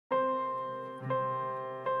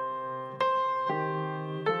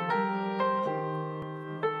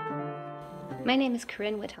My name is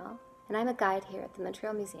Corinne Whitall, and I'm a guide here at the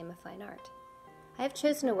Montreal Museum of Fine Art. I have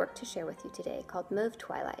chosen a work to share with you today called Mauve,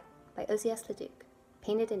 Twilight by Ozias Leduc,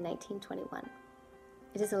 painted in 1921.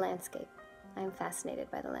 It is a landscape. I am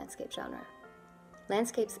fascinated by the landscape genre.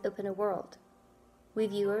 Landscapes open a world. We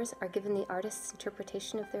viewers are given the artist's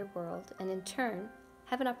interpretation of their world and in turn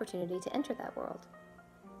have an opportunity to enter that world.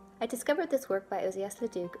 I discovered this work by Ozias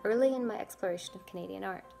Leduc early in my exploration of Canadian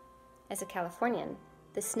art. As a Californian,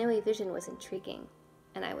 the snowy vision was intriguing,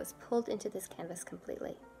 and I was pulled into this canvas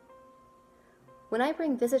completely. When I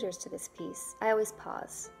bring visitors to this piece, I always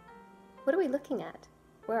pause. What are we looking at?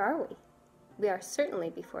 Where are we? We are certainly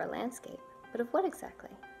before a landscape, but of what exactly?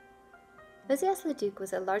 Ozias Leduc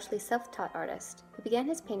was a largely self-taught artist who began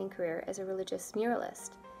his painting career as a religious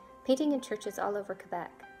muralist, painting in churches all over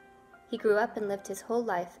Quebec. He grew up and lived his whole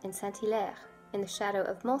life in Saint-Hilaire, in the shadow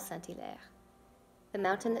of Mont Saint-Hilaire, the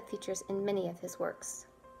mountain that features in many of his works.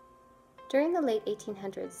 During the late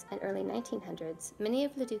 1800s and early 1900s, many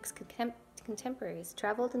of Leduc's contemporaries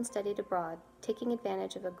traveled and studied abroad, taking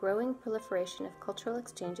advantage of a growing proliferation of cultural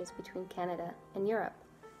exchanges between Canada and Europe.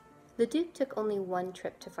 Leduc took only one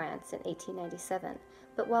trip to France in 1897,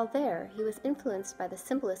 but while there, he was influenced by the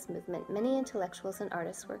Symbolist movement many intellectuals and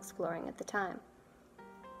artists were exploring at the time.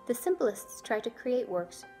 The Symbolists tried to create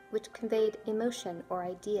works which conveyed emotion or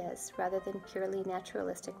ideas rather than purely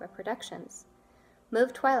naturalistic reproductions.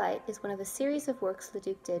 Mauve Twilight is one of a series of works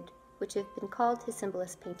Leduc did which have been called his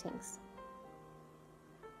Symbolist paintings.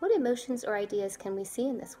 What emotions or ideas can we see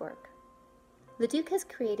in this work? Leduc has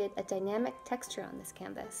created a dynamic texture on this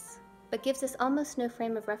canvas, but gives us almost no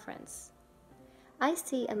frame of reference. I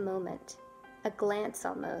see a moment, a glance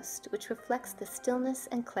almost, which reflects the stillness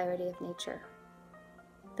and clarity of nature.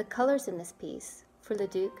 The colors in this piece, for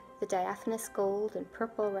Leduc, the diaphanous gold and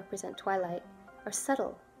purple represent twilight, are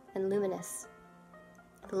subtle and luminous.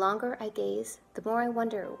 The longer I gaze, the more I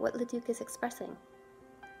wonder what Leduc is expressing.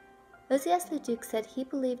 Ozias Leduc said he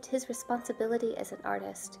believed his responsibility as an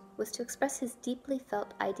artist was to express his deeply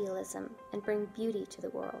felt idealism and bring beauty to the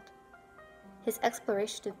world. His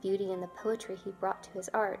exploration of beauty and the poetry he brought to his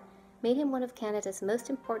art made him one of Canada's most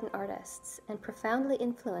important artists and profoundly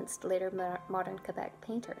influenced later modern Quebec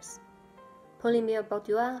painters. Paul-Émile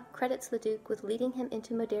Baudoin credits Leduc with leading him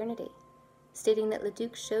into modernity, stating that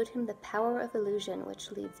Leduc showed him the power of illusion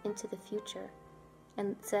which leads into the future,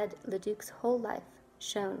 and said Leduc's whole life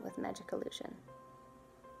shone with magic illusion.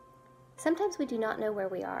 Sometimes we do not know where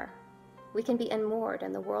we are. We can be unmoored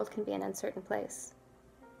and the world can be an uncertain place.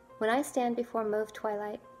 When I stand before Mauve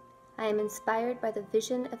Twilight, I am inspired by the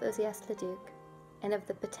vision of Ozias Leduc and of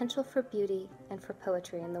the potential for beauty and for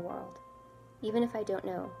poetry in the world, even if I don't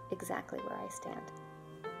know exactly where I stand.